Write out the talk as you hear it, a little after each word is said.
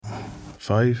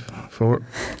5, 4,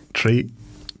 3,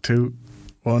 2,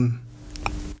 1.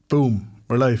 Boom.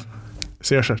 We're live.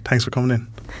 Saoirse, thanks for coming in.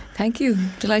 Thank you.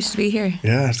 Delighted to be here.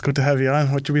 Yeah, it's good to have you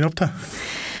on. What you been up to?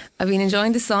 I've been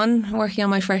enjoying the sun, working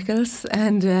on my freckles,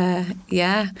 and so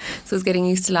it's getting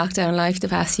used to lockdown life the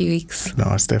past few weeks.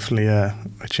 No, it's definitely a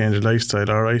change of lifestyle,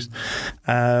 all right.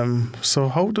 So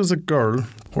how does a girl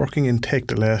working in tech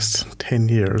the last 10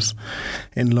 years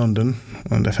in London,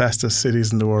 one of the fastest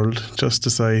cities in the world, just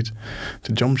decide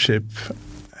to jump ship,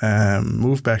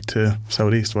 move back to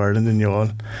southeast of Ireland in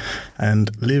Youghal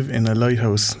and live in a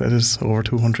lighthouse that is over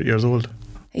 200 years old?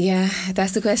 Yeah,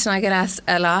 that's the question I get asked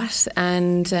a lot,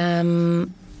 and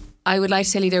I would like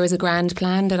to tell you there was a grand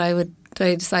plan that I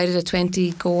decided at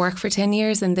 20 go work for 10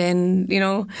 years and then,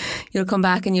 you'll come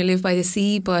back and you live by the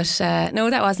sea, but no,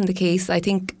 that wasn't the case. I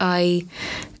think I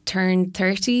turned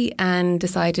 30 and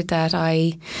decided that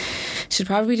I should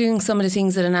probably be doing some of the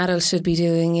things that an adult should be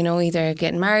doing, either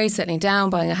getting married, settling down,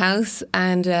 buying a house,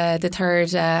 and the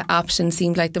third option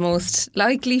seemed like the most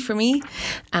likely for me.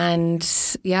 And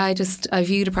yeah, I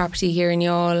viewed a property here in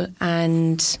Youghal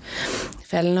and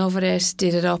fell in love with it,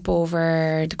 did it up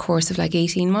over the course of like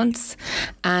 18 months.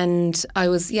 And I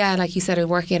was, like you said, I was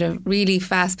working at a really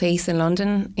fast pace in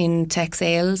London in tech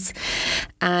sales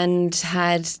and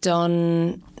had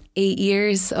done 8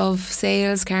 years of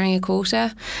sales, carrying a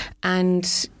quota,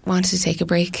 and wanted to take a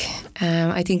break.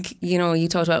 I think, you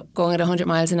talked about going at 100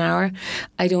 miles an hour.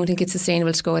 I don't think it's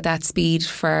sustainable to go at that speed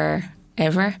for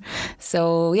ever.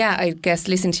 So I guess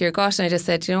listen to your gut, and I just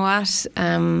said, you know what,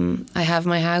 I have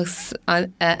my house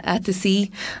at the sea.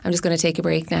 I'm just going to take a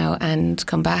break now and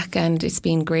come back, and it's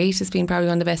been great. It's been probably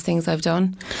one of the best things I've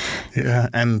done. Yeah,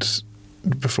 and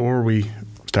before we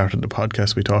started the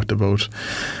podcast, we talked about,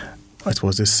 I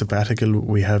suppose, this sabbatical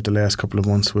we have the last couple of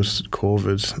months with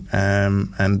COVID,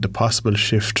 and the possible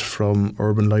shift from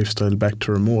urban lifestyle back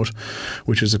to remote,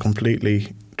 which is a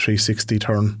completely 360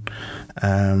 turn,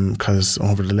 because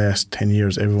over the last 10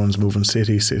 years everyone's moving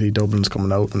city. Dublin's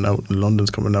coming out and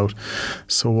London's coming out.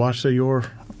 So what's your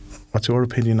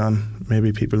opinion on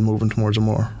maybe people moving towards a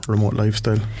more remote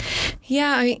lifestyle?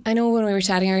 Yeah, I know when we were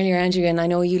chatting earlier, Andrew, and I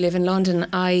know you live in London,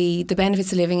 the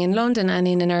benefits of living in London and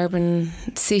in an urban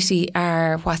city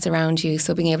are what's around you.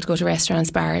 So being able to go to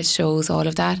restaurants, bars, shows, all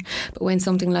of that. But when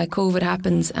something like COVID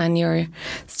happens and you're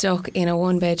stuck in a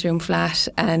one-bedroom flat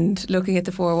and looking at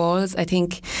the four walls, I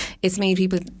think it's made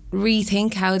people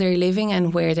rethink how they're living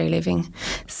and where they're living.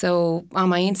 So on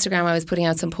my Instagram, I was putting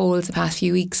out some polls the past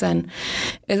few weeks, and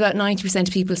about 90%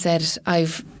 of people said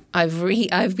I've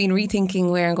been rethinking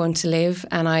where I'm going to live,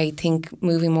 and I think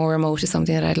moving more remote is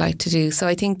something that I'd like to do. So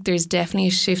I think there's definitely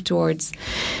a shift towards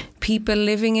people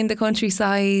living in the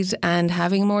countryside and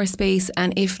having more space,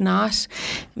 and if not,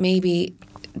 maybe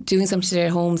doing something to their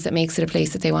homes that makes it a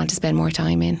place that they want to spend more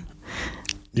time in.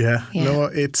 Yeah. No,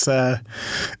 it's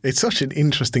such an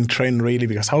interesting trend, really,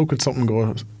 because how could something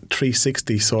go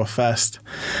 360 so fast?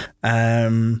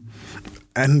 And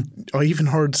I even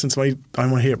heard, since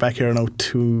I'm here back here now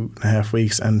 2.5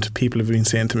 weeks, and people have been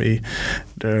saying to me,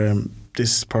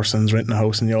 this person's renting a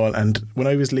house in Youghal, and when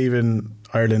I was leaving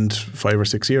Ireland 5 or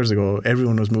 6 years ago,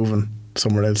 everyone was moving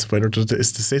somewhere else, whether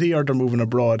it's the city or they're moving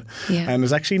abroad. Yeah. And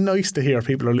it's actually nice to hear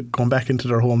people are going back into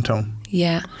their hometown.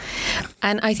 Yeah.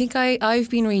 And I think I've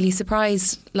been really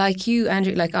surprised, like you,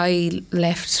 Andrew. Like, I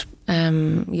left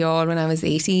Youghal when I was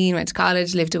 18, went to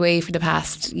college, lived away for the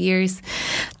past years,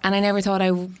 and I never thought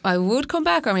I would come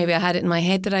back, or maybe I had it in my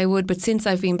head that I would. But since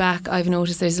I've been back, I've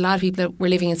noticed there's a lot of people that were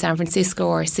living in San Francisco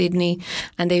or Sydney,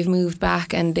 and they've moved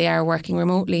back and they are working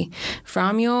remotely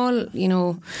from Youghal,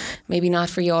 maybe not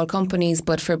for Youghal companies,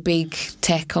 but for big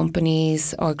tech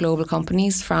companies or global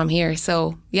companies from here.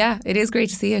 So yeah, it is great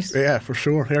to see it. Yeah, for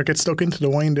sure. Here, get stuck into the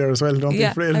wine there as well, don't be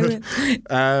afraid of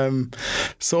it.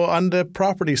 So on the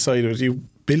property side of it, you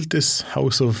built this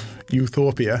house of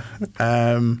utopia.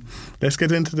 Let's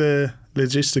get into the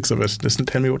logistics of it. Listen,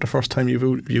 tell me about the first time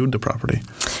you viewed the property.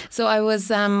 So I was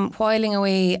whiling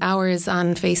away hours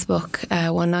on Facebook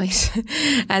one night,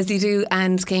 as you do,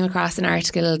 and came across an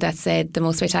article that said the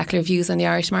most spectacular views on the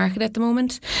Irish market at the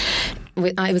moment.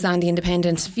 I was on the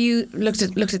Independent View, looked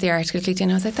at the article, clicked in,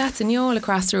 and I was like, that's in Youghal,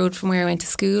 across the road from where I went to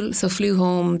school. So flew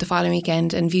home the following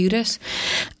weekend and viewed it.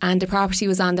 And the property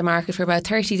was on the market for about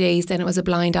 30 days. Then it was a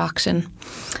blind auction.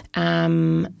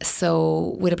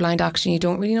 So with a blind auction, you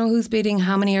don't really know who's bidding,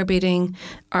 how many are bidding,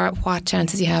 or what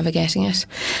chances you have of getting it.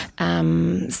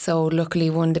 So luckily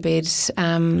won the bid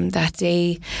that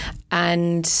day.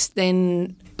 And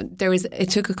then it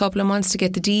took a couple of months to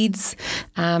get the deeds.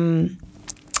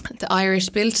 the Irish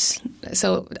built,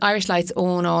 so Irish Lights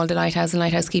own all the lighthouse and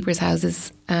lighthouse keepers'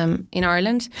 houses in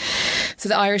Ireland. So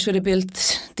the Irish would have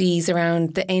built these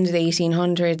around the end of the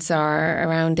 1800s or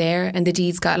around there, and the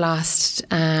deeds got lost.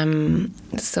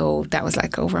 So that was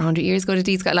like over 100 years ago the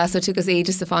deeds got lost, so it took us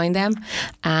ages to find them.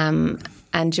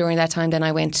 And during that time then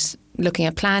I went looking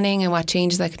at planning and what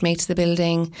changes I could make to the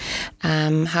building,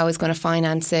 how I was going to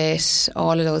finance it,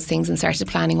 all of those things, and started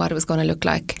planning what it was going to look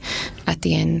like at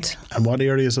the end. And what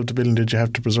areas of the building did you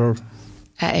have to preserve?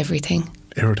 Everything.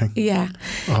 Everything? Yeah.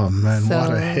 Oh man, so,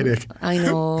 what a headache. I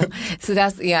know. So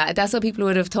that's what people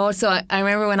would have thought. So I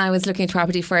remember when I was looking at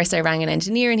property first, I rang an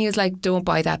engineer and he was like, don't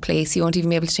buy that place. You won't even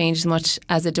be able to change as much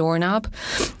as a doorknob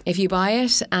if you buy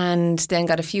it. And then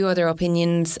got a few other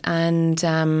opinions and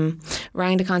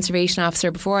rang the conservation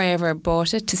officer before I ever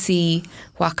bought it to see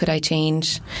what could I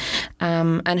change.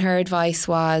 And her advice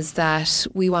was that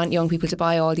we want young people to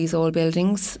buy all these old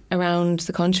buildings around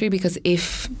the country, because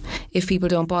if people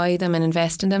don't buy them and invest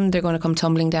in them, they're going to come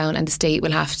tumbling down and the state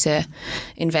will have to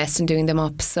invest in doing them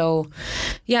up. So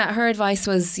yeah, her advice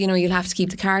was, you'll have to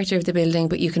keep the character of the building,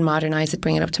 but you can modernise it,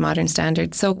 bring it up to modern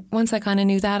standards. So once I kind of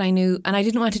knew that, I knew, and I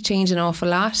didn't want to change an awful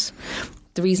lot.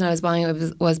 The reason I was buying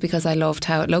it was because I loved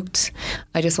how it looked.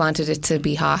 I just wanted it to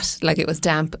be hot, like it was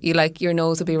damp. Your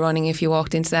nose would be running if you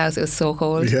walked into the house. It was so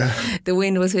cold. Yeah. The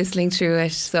wind was whistling through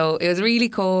it, so it was really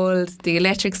cold. The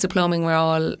electrics to plumbing were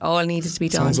all needed to be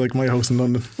done. Sounds like my house in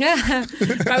London. Yeah,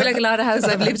 probably like a lot of houses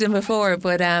I've lived in before,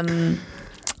 but and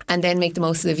then make the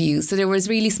most of the views. So there was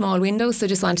really small windows, so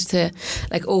just wanted to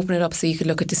open it up so you could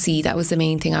look at the sea. That was the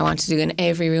main thing I wanted to do in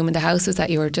every room in the house, was that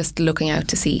you were just looking out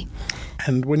to sea.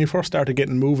 And when you first started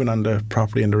getting moving on the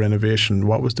property and the renovation,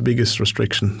 what was the biggest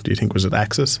restriction, do you think? Was it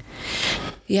access?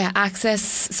 Yeah, access.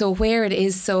 So where it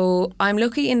is, so I'm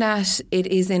lucky in that it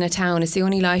is in a town. It's the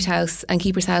only lighthouse and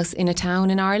keeper's house in a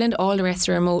town in Ireland. All the rest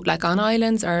are remote, like on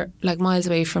islands or like miles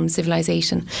away from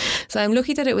civilization. So I'm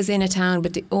lucky that it was in a town,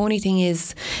 but the only thing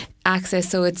is access.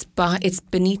 So it's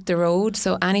beneath the road,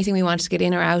 so anything we wanted to get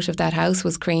in or out of that house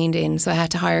was craned in. So I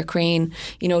had to hire a crane,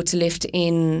 to lift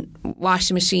in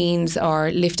washing machines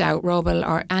or lift out rubble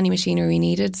or any machinery we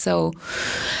needed. So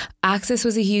access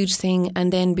was a huge thing,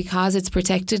 and then because it's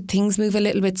protected, things move a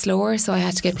little bit slower, so I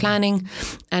had to get planning,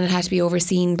 and it had to be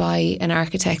overseen by an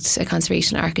architect, a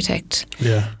conservation architect.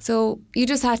 Yeah. So you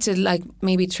just had to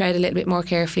maybe tread a little bit more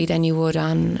carefully than you would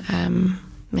on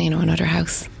another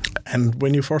house. And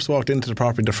when you first walked into the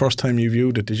property, the first time you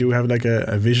viewed it, did you have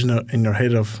a vision in your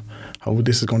head of how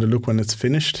this is going to look when it's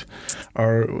finished?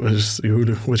 Or was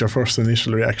your first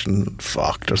initial reaction,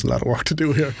 fuck, there's a lot of work to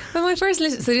do here? Well,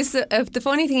 the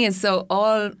funny thing is, so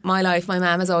all my life, my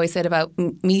mum has always said about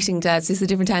meeting dads, this is a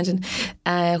different tangent,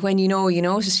 when you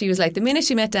know, she was like, the minute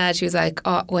she met dad, she was like,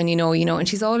 oh, when you know, and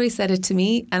she's always said it to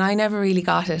me, and I never really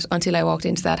got it until I walked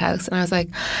into that house, and I was like,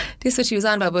 this is what she was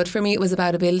on about, but for me it was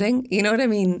about a building, you know what I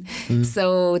mean?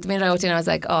 So the minute I walked in, I was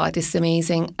like, oh, this is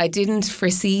amazing. I didn't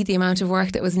foresee the amount of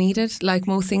work that was needed. Like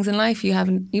most things in life, you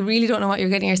really don't know what you're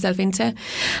getting yourself into.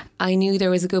 I knew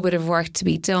there was a good bit of work to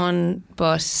be done,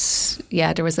 but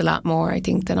yeah, there was a lot more, I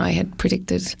think, than I had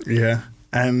predicted. Yeah,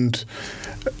 and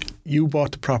you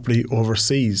bought the property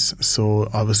overseas, so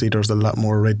obviously there's a lot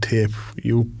more red tape.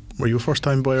 Were you a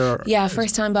first-time buyer? Yeah,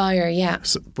 first-time buyer, yeah.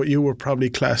 So, but you were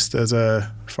probably classed as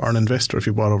a foreign investor if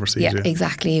you bought overseas. Yeah,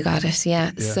 exactly, you got it,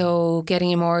 yeah. So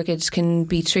getting a mortgage can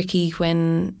be tricky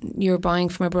when you're buying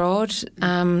from abroad.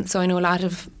 So I know a lot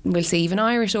of, we'll say even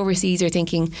Irish overseas are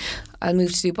thinking, I'll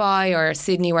move to Dubai or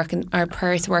Sydney or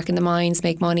Perth, work in the mines,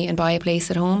 make money and buy a place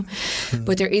at home.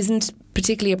 But there isn't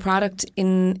particularly a product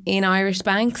in Irish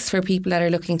banks for people that are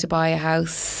looking to buy a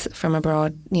house from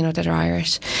abroad, that are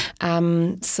Irish.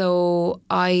 So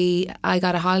I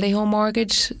got a holiday home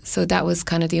mortgage, so that was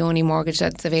kind of the only mortgage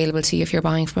that's available to you if you're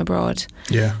buying from abroad.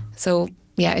 Yeah. So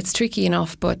yeah, it's tricky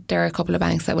enough, but there are a couple of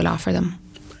banks that will offer them.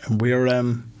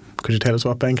 And could you tell us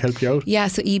what bank helped you out? Yeah,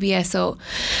 so EBS. So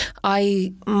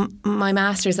my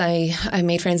master's, I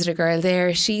made friends with a girl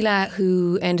there, Sheila,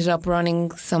 who ended up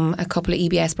running a couple of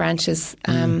EBS branches.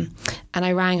 And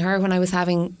I rang her when I was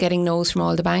getting no's from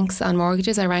all the banks on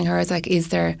mortgages. I rang her, I was like, is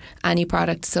there any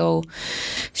product? So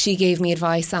she gave me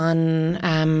advice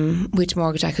on which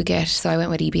mortgage I could get. So I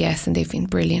went with EBS and they've been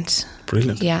brilliant.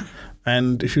 Brilliant. Yeah.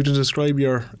 And if you were to describe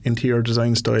your interior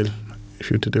design style, if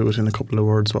you were to do it in a couple of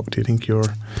words, what do you think your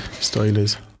style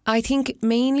is? I think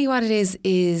mainly what it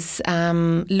is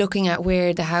looking at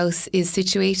where the house is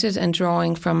situated and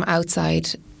drawing from outside.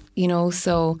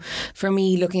 So for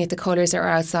me, looking at the colours that are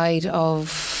outside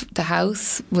of the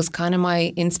house was kind of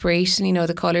my inspiration.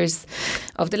 The colours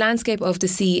the landscape, of the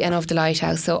sea and of the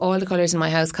lighthouse. So all the colours in my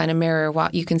house kind of mirror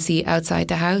what you can see outside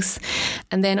the house.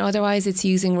 And then otherwise it's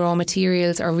using raw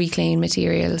materials or reclaimed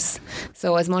materials.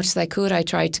 So as much as I could, I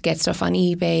tried to get stuff on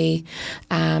eBay,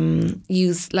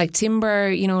 use like timber,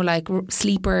 you know, like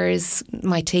sleepers.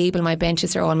 My table, my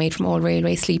benches are all made from old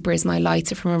railway sleepers. My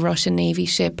lights are from a Russian Navy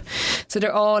ship. So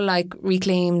they're all like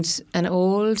reclaimed and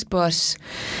old. But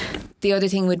the other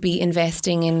thing would be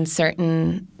investing in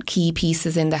certain key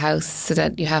pieces in the house so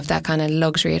that you have that kind of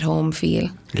luxury at home feel.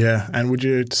 Yeah, and would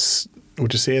you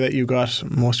say that you got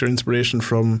most of your inspiration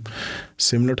from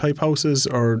similar type houses,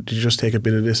 or did you just take a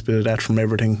bit of this, bit of that from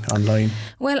everything online?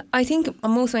 Well, I think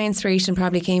most of my inspiration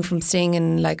probably came from staying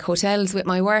in like hotels with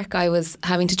my work. I was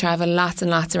having to travel lots and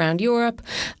lots around Europe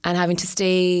and having to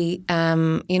stay,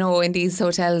 you know, in these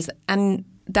hotels, and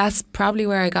that's probably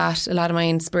where I got a lot of my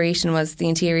inspiration, was the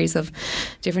interiors of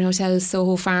different hotels.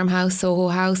 Soho Farmhouse, Soho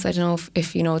House, I don't know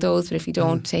if you know those, but if you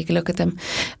don't, take a look at them.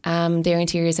 Their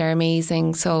interiors are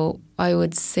amazing. So I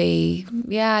would say,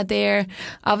 yeah, they're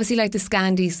obviously like the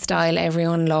Scandi style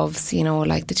everyone loves, you know,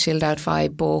 like the chilled out vibe,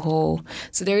 boho.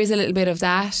 So there is a little bit of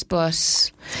that,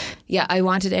 but yeah, I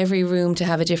wanted every room to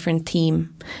have a different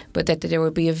theme, but that there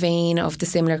would be a vein of the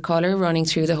similar colour running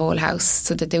through the whole house,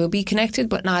 so that they would be connected,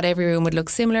 but not every room would look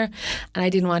similar. And I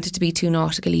didn't want it to be too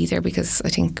nautical either, because I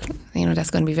think, you know,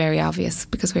 that's going to be very obvious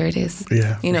because where it is.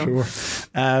 Yeah, you know.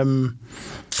 Sure.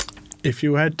 If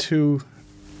you had to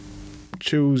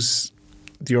choose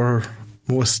your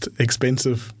most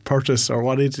expensive purchase, or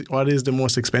what is the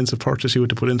most expensive purchase you had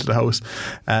to put into the house?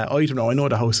 Item. Now I know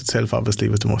the house itself obviously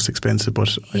was the most expensive,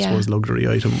 but I suppose luxury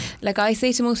item. Like I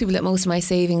say to most people that most of my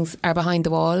savings are behind the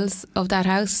walls of that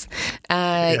house,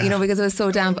 you know, because it was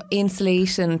so damp.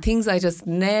 Insulation, things I just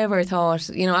never thought,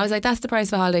 you know, I was like, that's the price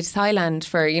of a holiday to Thailand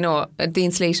for, you know, the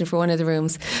insulation for one of the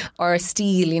rooms, or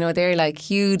steel, you know, they're like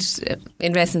huge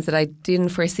investments that I didn't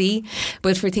foresee.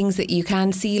 But for things that you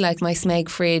can see, like my Smeg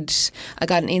fridge, I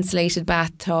got an insulated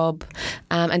bathtub,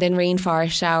 and then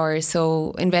rainforest showers,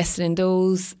 so invested in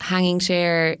those. Hanging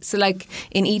chair, so like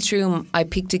in each room I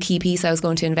picked a key piece I was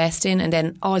going to invest in, and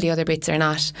then all the other bits are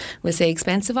not, we'll say,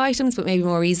 expensive items, but maybe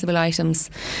more reasonable items.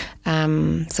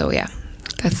 So yeah,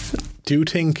 that's. Do you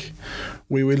think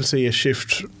we will see a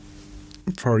shift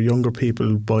for younger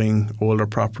people buying older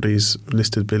properties,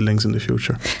 listed buildings in the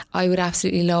future? I would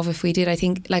absolutely love if we did. I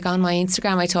think, like on my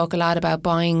Instagram, I talk a lot about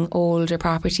buying older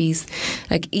properties.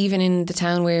 Like even in the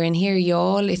town we're in here,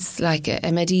 Youghal, it's like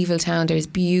a medieval town. There's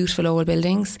beautiful old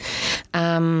buildings.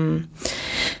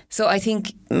 So I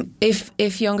think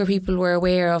if younger people were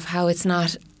aware of how it's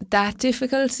not that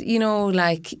difficult, you know,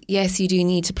 like, yes, you do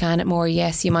need to plan it more.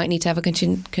 Yes, you might need to have a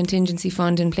contingency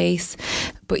fund in place,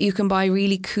 but you can buy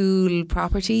really cool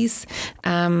properties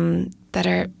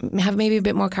that have maybe a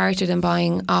bit more character than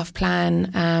buying off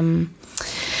plan. And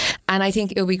I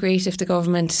think it would be great if the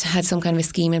government had some kind of a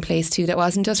scheme in place too, that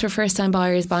wasn't just for first time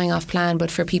buyers buying off plan, but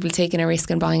for people taking a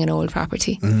risk and buying an old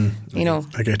property. You know,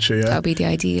 I get you. Yeah, that would be the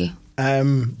ideal.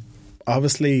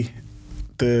 Obviously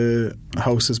the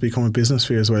house has become a business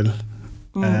for you as well.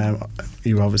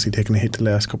 You've obviously taken a hit the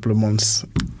last couple of months.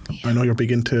 Yeah. I know you're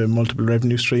big into multiple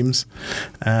revenue streams.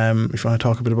 If you want to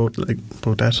talk a bit about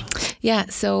that. Yeah,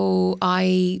 so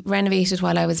I renovated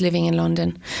while I was living in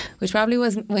London, which probably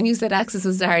was, when you said access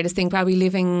was the hardest thing, probably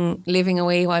living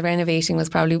away while renovating was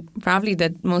probably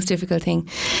the most difficult thing.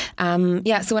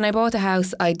 So when I bought the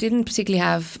house, I didn't particularly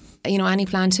have, you know, any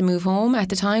plan to move home at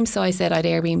the time, so I said I'd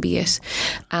Airbnb it,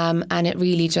 and it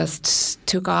really just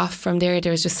took off from there.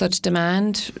 There was just such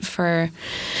demand for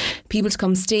people to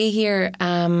come stay here,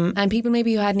 and people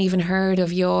maybe who hadn't even heard of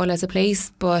Youghal as a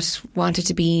place but wanted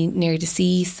to be near the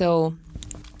sea. So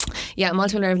yeah,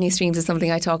 multiple revenue streams is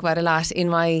something I talk about a lot in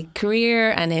my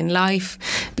career and in life,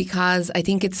 because I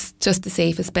think it's just the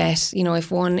safest bet. You know,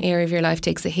 if one area of your life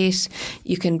takes a hit,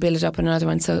 you can build it up on another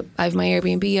one. So I have my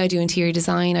Airbnb, I do interior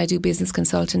design, I do business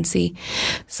consultancy.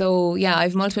 So yeah, I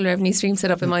have multiple revenue streams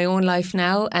set up in my own life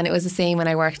now, and it was the same when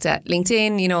I worked at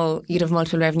LinkedIn. You know, you'd have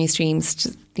multiple revenue streams,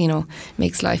 just, you know,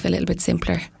 makes life a little bit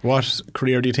simpler. What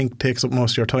career do you think takes up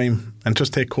most of your time? And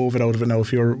just take COVID out of it now,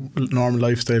 if your normal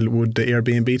lifestyle, would the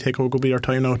Airbnb take up a good bit of your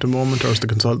time now at the moment, or is the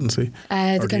consultancy?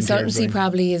 The consultancy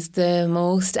probably is the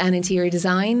most, and interior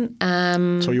design.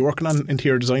 So you're working on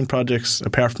interior design projects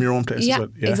apart from your own place? Yeah,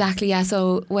 exactly. Yeah.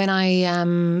 So when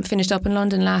I finished up in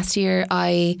London last year,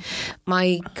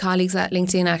 my colleagues at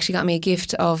LinkedIn actually got me a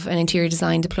gift of an interior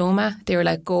design diploma. They were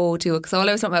like, go do it, because all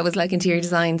I was talking about was like interior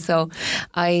design. So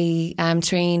I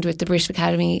trained with the British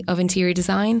Academy of Interior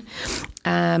Design,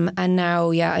 and And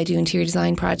now, I do interior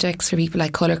design projects for people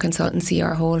like colour consultancy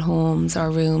or whole homes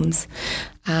or rooms.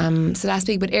 So that's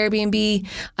big. But Airbnb,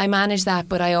 I manage that,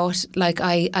 but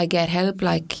I get help.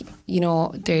 Like,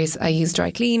 I use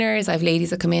dry cleaners. I have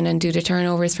ladies that come in and do the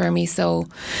turnovers for me. So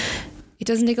it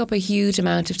doesn't take up a huge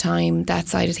amount of time, that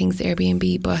side of things, the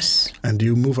Airbnb. But and do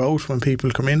you move out when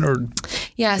people come in, or?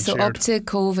 Yeah, so up to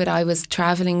COVID, I was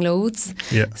travelling loads.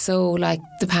 Yeah. So like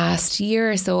the past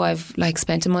year or so, I've like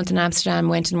spent a month in Amsterdam,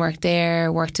 went and worked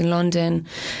there, worked in London,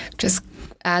 just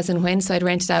as and when. So I'd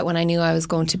rent it out when I knew I was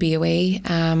going to be away.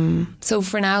 So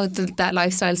for now, that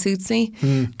lifestyle suits me.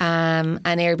 And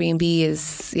Airbnb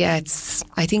is,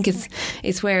 I think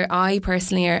it's where I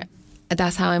personally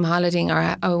that's how I'm holidaying,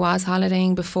 or I was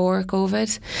holidaying before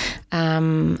COVID.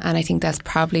 And I think that's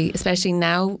probably, especially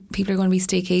now, people are going to be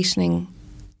staycationing,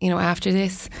 after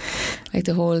this. Like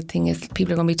the whole thing is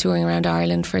people are going to be touring around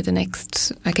Ireland for the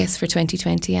next, I guess, for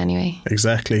 2020 anyway.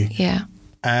 Exactly. Yeah.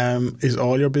 Is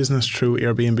all your business through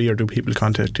Airbnb, or do people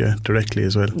contact you directly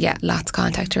as well? Yeah, lots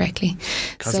contact directly.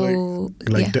 So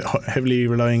heavily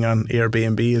relying on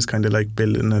Airbnb is kind of like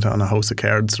building it on a house of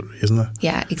cards, isn't it?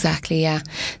 Yeah, exactly. Yeah.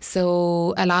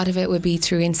 So a lot of it would be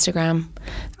through Instagram,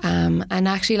 and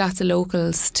actually lots of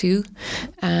locals too.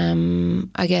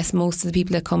 I guess most of the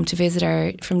people that come to visit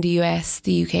are from the US,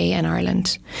 the UK, and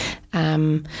Ireland.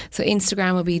 So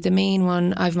Instagram will be the main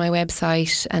one. I have my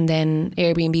website, and then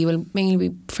Airbnb will mainly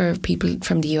be for people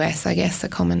from the US, I guess,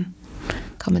 that come and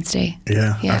stay.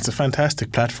 Yeah, that's a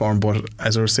fantastic platform. But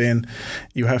as I was saying,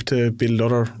 you have to build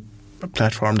other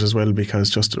platforms as well, because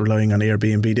just relying on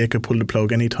Airbnb, they could pull the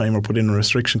plug anytime or put in a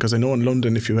restriction. Because I know in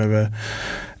London, if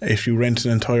you rent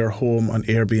an entire home on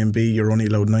Airbnb, you're only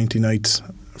allowed 90 nights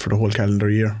for the whole calendar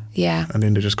year. Yeah. And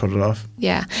then they just cut it off.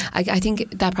 Yeah. I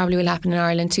think that probably will happen in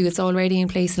Ireland too. It's already in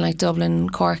place in like Dublin,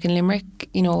 Cork and Limerick,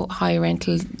 high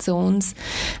rental zones.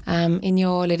 In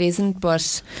Youghal it isn't,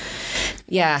 but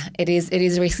yeah, it is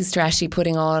a risky strategy,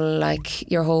 putting all like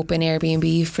your hope in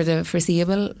Airbnb for the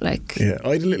foreseeable. Like, yeah, I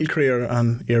had a little career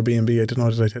on Airbnb. I don't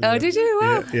know, did I tell you? Oh, did you?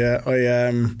 Wow.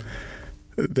 Yeah,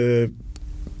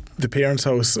 the parents'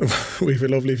 house, we have a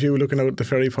lovely view looking out at the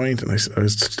ferry point, and I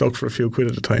was stuck for a few quid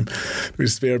at the time. We had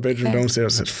a spare bedroom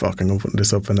downstairs. I said, fuck, I'm going to put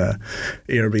this up on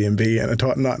Airbnb, and I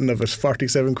thought nothing of it.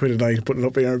 47 quid a night putting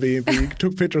up Airbnb.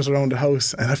 Took pictures around the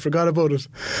house, and I forgot about it.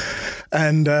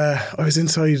 And I was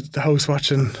inside the house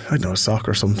watching, I don't know,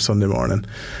 soccer some Sunday morning,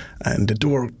 and the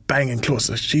door banging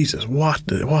closed. I said, Jesus, what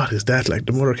is that? Like,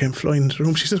 the mother came flying into the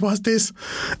room. She said, what's this?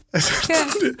 I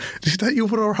said, did that you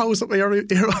put our house up on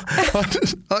Airbnb?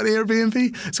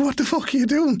 So what the fuck are you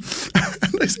doing?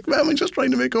 And I said, ma'am, I'm just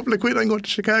trying to make a couple of quid. I'm going to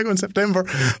Chicago in September.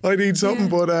 I need something.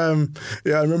 But I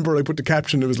remember I put the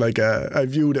caption, it was like a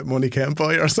view that money can't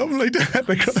buy, or something like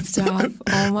that. Stop.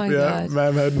 Oh my God.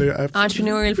 Ma'am had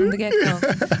entrepreneurial from the get-go.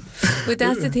 But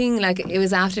that's the thing, like, it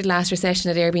was after the last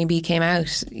recession that Airbnb came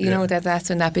out. You know, that's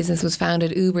when that business was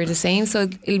founded. Uber the same. So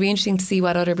it'll be interesting to see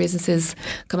what other businesses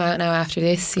come out now after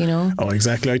this, Oh,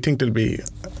 exactly. I think there'll be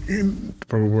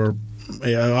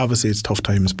obviously it's tough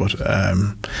times, but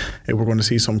we're going to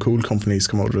see some cool companies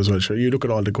come out of it as well. Sure, you look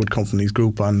at all the good companies,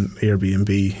 Groupon,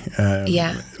 Airbnb,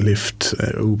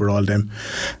 Lyft, Uber, all them.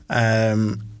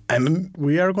 And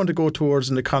we are going to go towards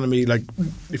an economy, like,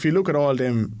 if you look at all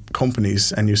them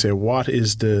companies and you say, what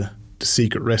is the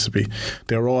secret recipe?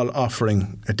 They're all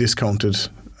offering a discounted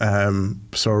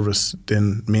service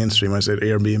than mainstream. I said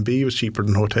Airbnb was cheaper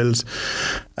than hotels.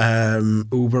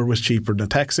 Uber was cheaper than a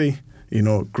taxi.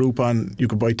 Groupon, you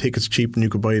could buy tickets cheaper than you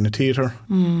could buy in a theatre.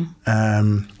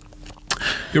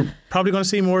 You're probably going to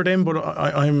see more of them, but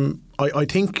I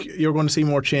think you're going to see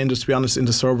more changes, to be honest, in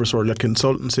the service or like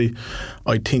consultancy.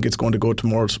 I think it's going to go to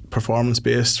more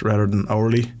performance-based rather than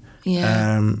hourly.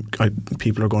 Yeah.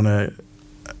 People are going to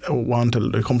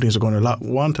the companies are going to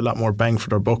want a lot more bang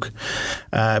for their buck.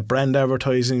 Brand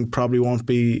advertising probably won't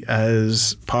be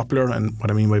as popular, and what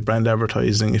I mean by brand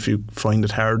advertising, if you find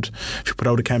it hard, if you put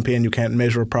out a campaign, you can't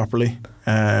measure it properly.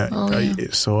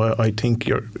 So I think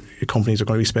your companies are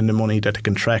going to be spending money that they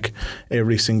can track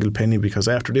every single penny, because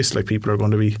after this, like, people are going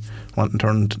to be wanting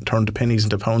to turn the pennies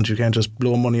into pounds. You can't just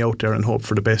blow money out there and hope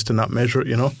for the best and not measure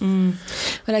it, Well,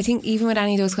 I think even with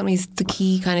any of those companies, the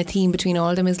key kind of theme between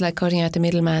all of them is like cutting out the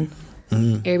middleman.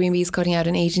 Airbnb is cutting out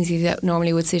an agency that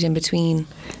normally would sit in between.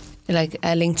 Like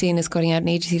LinkedIn is cutting out an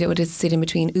agency that would sit in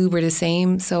between. Uber the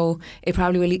same. So it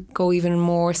probably will go even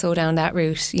more so down that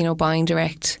route, buying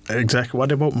direct. Exactly.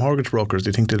 What about mortgage brokers? Do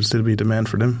you think there'll still be demand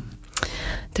for them?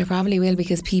 There probably will,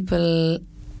 because people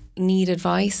need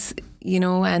advice,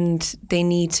 and they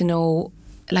need to know,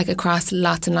 like, across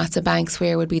lots and lots of banks,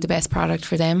 where would be the best product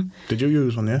for them. Did you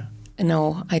use one, yeah?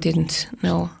 No, I didn't.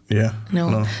 No. Yeah.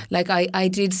 No. Like I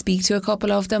did speak to a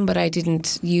couple of them, but I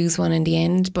didn't use one in the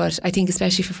end. But I think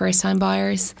especially for first time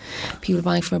buyers, people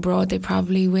buying from abroad, they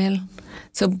probably will.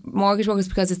 So mortgage brokers,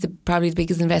 because it's probably the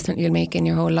biggest investment you'll make in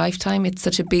your whole lifetime, it's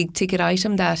such a big ticket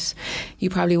item that you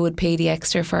probably would pay the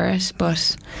extra for it.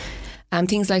 But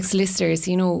things like solicitors,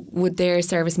 you know, would their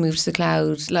service move to the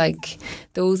cloud? Like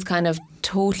those kind of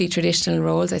totally traditional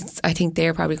roles, I think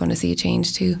they're probably going to see a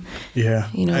change too. Yeah.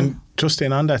 You know? And just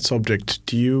staying on that subject,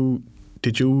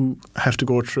 did you have to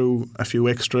go through a few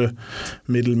extra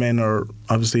middlemen or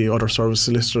obviously other service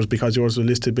solicitors because yours was a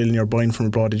listed bill and you're buying from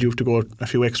abroad? Did you have to go a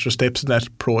few extra steps in that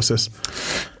process?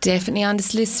 Definitely on the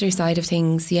solicitor side of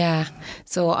things, yeah.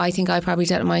 So I think I probably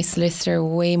dealt with my solicitor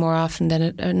way more often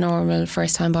than a normal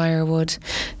first-time buyer would,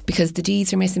 because the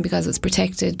deeds are missing, because it's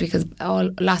protected, because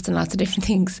lots and lots of different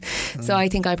things. So I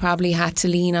think I probably had to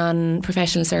lean on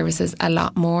professional services a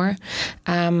lot more.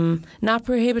 Not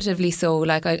prohibitively so,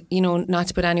 like not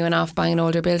to put anyone off buying an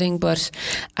older building, but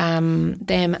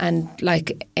them and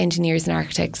like engineers and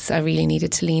architects, I really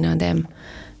needed to lean on them.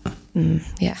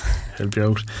 Yeah. Help you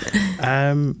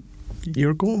out.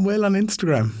 You're going well on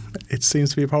Instagram. It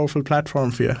seems to be a powerful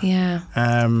platform for you. Yeah.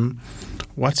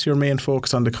 What's your main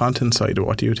focus on the content side?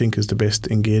 What do you think is the best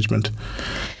engagement?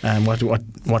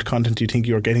 What content do you think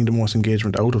you're getting the most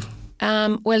engagement out of?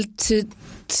 Well,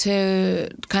 to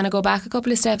kind of go back a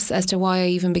couple of steps as to why I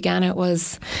even began it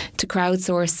was to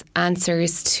crowdsource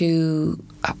answers to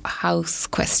house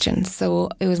questions. So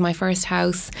it was my first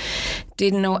house,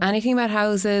 didn't know anything about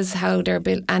houses, how they're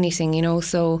built, anything, you know.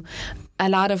 So a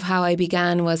lot of how I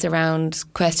began was around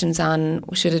questions on,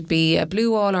 should it be a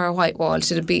blue wall or a white wall?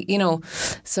 Should it be, you know?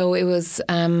 So it was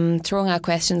throwing out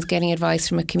questions, getting advice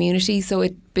from a community. So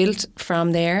it built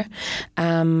from there.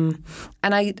 And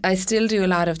I still do a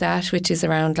lot of that, which is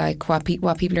around like what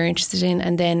people are interested in.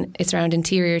 And then it's around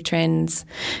interior trends,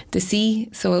 the sea.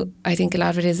 So I think a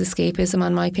lot of it is escapism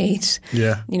on my page.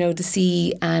 Yeah. You know, the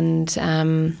sea, and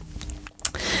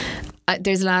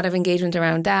there's a lot of engagement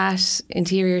around that,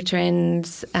 interior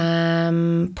trends,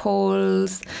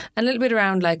 polls, and a little bit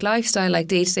around like lifestyle, like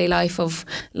day-to-day life of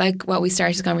like what we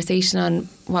started the conversation on,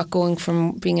 what going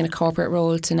from being in a corporate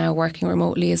role to now working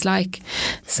remotely is like.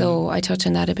 So I touch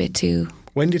on that a bit too.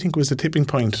 When do you think was the tipping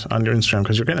point on your Instagram?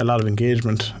 Because you're getting a lot of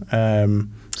engagement.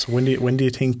 So when do you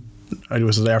think,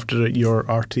 was it after your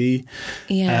RTE?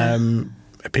 Yeah.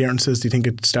 Appearances, do you think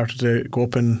it started to go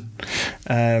up in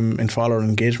follower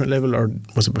engagement level, or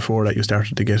was it before that you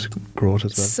started to get growth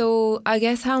as well? So I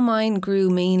guess how mine grew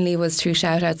mainly was through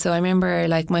shout outs. So I remember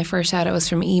like my first shout out was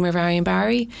from Emer Varian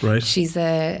Barry. Right. She's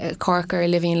a Corker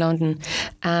living in London,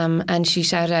 and she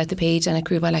shouted out the page and it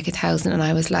grew by like 1,000, and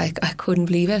I was like, I couldn't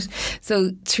believe it. So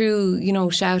through, you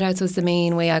know, shout outs was the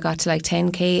main way I got to like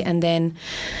 10k, and then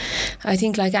I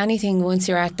think like anything, once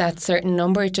you're at that certain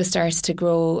number, it just starts to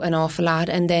grow an awful lot.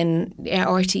 And then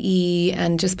RTE,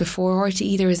 and just before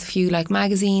RTE there was a few like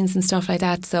magazines and stuff like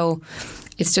that, so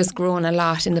it's just grown a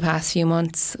lot in the past few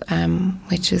months,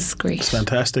 which is great. It's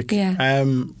fantastic. Yeah.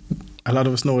 A lot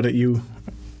of us know that you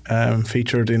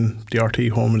featured in the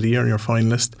RTE Home of the Year and your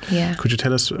finalist. Yeah. Could you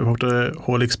tell us about the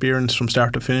whole experience from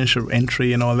start to finish, or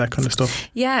entry and all that kind of stuff?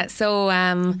 Yeah, so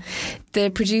the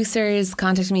producers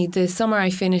contacted me the summer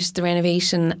I finished the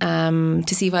renovation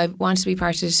to see if I wanted to be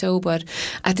part of the show, but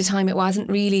at the time it wasn't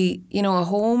really, you know, a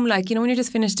home. Like, you know, when you're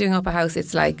just finished doing up a house,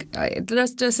 it's like, it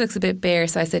just looks a bit bare.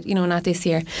 So I said, you know, not this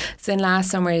year. So then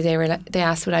last summer they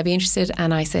asked would I be interested,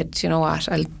 and I said, you know what,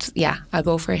 I'll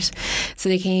go for it. So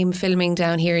they came filming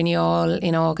down here in Youghal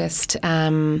in August,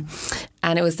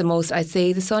 and it was the most, I'd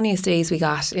say, the sunniest days we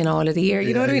got in all of the year.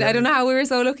 You know what I mean? I don't know how we were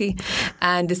so lucky.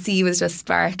 And the sea was just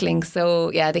sparkling.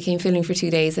 So yeah, they came filming for 2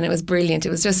 days and it was brilliant.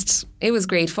 It was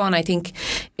great fun. I think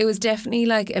it was definitely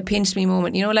like a pinch me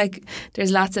moment. You know, like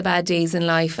there's lots of bad days in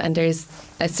life and there's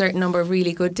a certain number of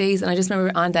really good days. And I just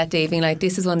remember on that day being like,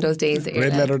 this is one of those days.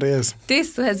 Red letter days.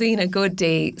 This has been a good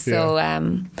day. So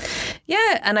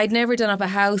yeah, and I'd never done up a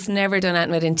house, never done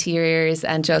anything with interiors,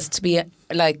 and just to be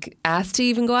like asked to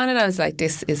even go on it, I was like,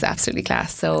 this is absolutely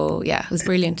class. So yeah, it was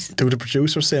brilliant. Do the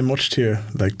producers say much to you,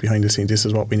 like behind the scenes, this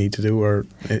is what we need to do, or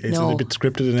is it a bit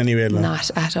scripted in any way? Like?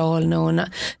 Not at all, no.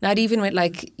 Not even with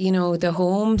like, you know, the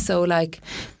home. So like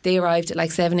they arrived at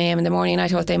like 7 a.m. in the morning and I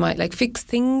thought they might like fix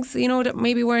things, you know, that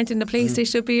maybe weren't in the place they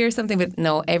should be or something, but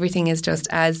no, everything is just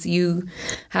as you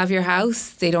have your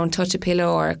house. They don't touch a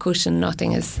pillow or a cushion,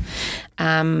 nothing is.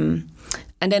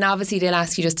 And then obviously they'll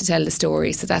ask you just to tell the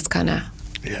story, so that's kind of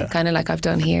like I've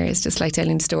done here. It's just like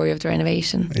telling the story of the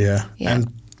renovation. Yeah.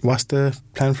 And what's the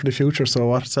plan for the future? So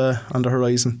what's on the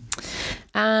horizon?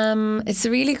 It's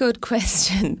a really good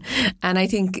question, and I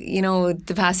think, you know,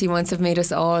 the past few months have made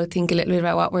us all think a little bit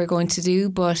about what we're going to do.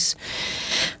 But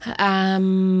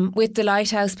with the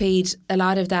Lighthouse page, a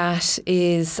lot of that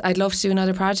is I'd love to do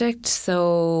another project.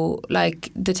 So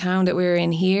like the town that we're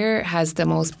in here has the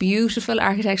most beautiful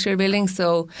architectural buildings.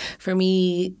 So for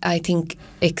me, I think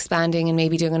expanding and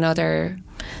maybe doing another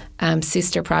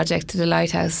sister project to the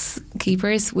Lighthouse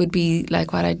Keepers would be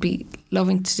like what I'd be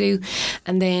loving to do.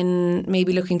 And then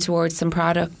maybe looking towards some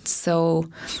products. So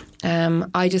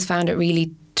I just found it really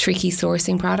tricky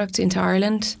sourcing product into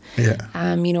Ireland.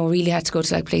 Yeah. You know, really had to go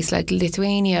to like places like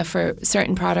Lithuania for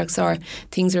certain products, or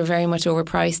things were very much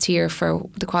overpriced here for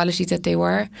the quality that they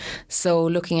were. So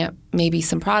looking at maybe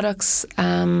some products.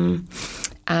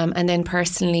 And then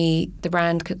personally, the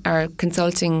brand or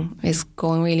consulting is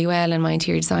going really well, and my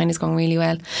interior design is going really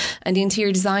well. And the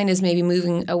interior design is maybe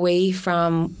moving away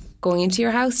from going into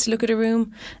your house to look at a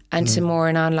room and to more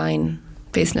an online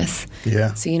business.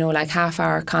 Yeah. So, you know, like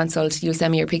half-hour consult, you'll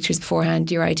send me your pictures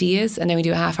beforehand, your ideas, and then we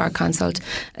do a half-hour consult,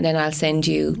 and then I'll send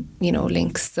you, you know,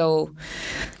 links. So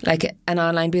like an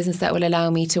online business that will allow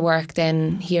me to work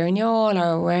then here in Youghal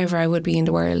or wherever I would be in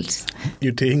the world. Do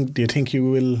you think you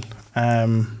will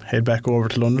head back over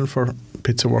to London for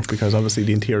bits of work, because obviously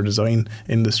the interior design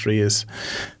industry is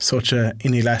such an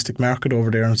inelastic market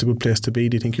over there, and it's a good place to be?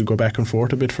 Do you think you'll go back and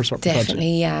forth a bit for certain projects?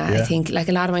 Definitely, yeah. I think like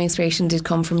a lot of my inspiration did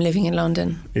come from living in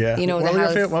London. Yeah. You know, what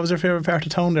was your favourite part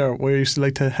of town there, where you used to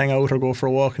like to hang out or go for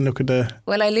a walk and look at the...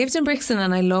 Well, I lived in Brixton,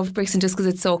 and I loved Brixton just because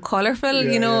it's so colourful,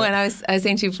 you know. And I was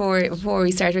saying to you before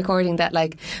we started recording that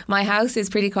like my house is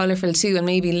pretty colourful too, and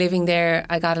maybe living there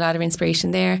I got a lot of inspiration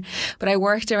there. But I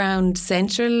worked around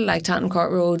Central, like Tottenham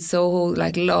Court Road, Soho,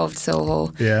 like loved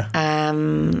Soho. Yeah.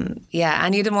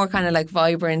 Any of the more kind of like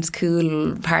vibrant,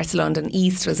 cool parts of London.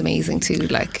 East was amazing too.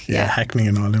 Like Hackney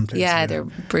and all them places. Yeah, they're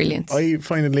brilliant. I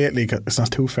find it lately, it's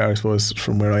not too far I suppose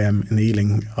from where I am in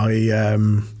Ealing,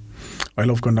 I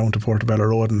love going down to Portobello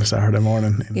Road on a Saturday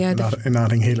morning in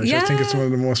Notting Hill. I just think it's one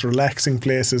of the most relaxing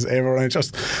places ever,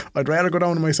 and I'd rather go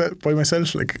down by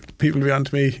myself. Like, people will be on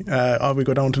to me, we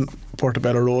go down to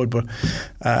Portobello Road, but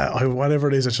whatever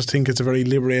it is, I just think it's a very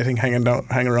liberating hanging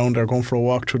around there, going for a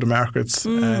walk through the markets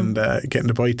and getting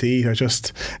a bite to eat.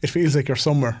 It feels like you're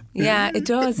somewhere. Yeah, it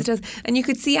does. And you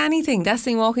could see anything. That's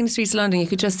the thing, walking the streets of London, you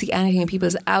could just see anything, and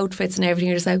people's outfits and everything.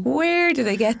 You're just like, where did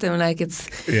they get them? Like, it's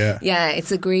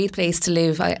a great place to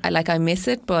live. I miss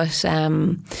it, but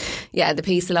the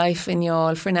pace of life in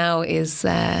Youghal for now is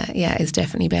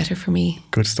definitely better for me.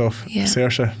 Good stuff. Yeah.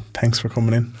 Saoirse, thanks for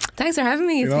coming in. Thanks for having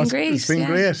me. It's been great. It's been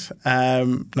great. I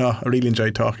really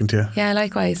enjoyed talking to you. Yeah,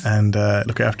 likewise. And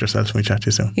look after yourself, and we chat to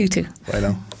you soon. You too. Bye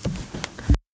now.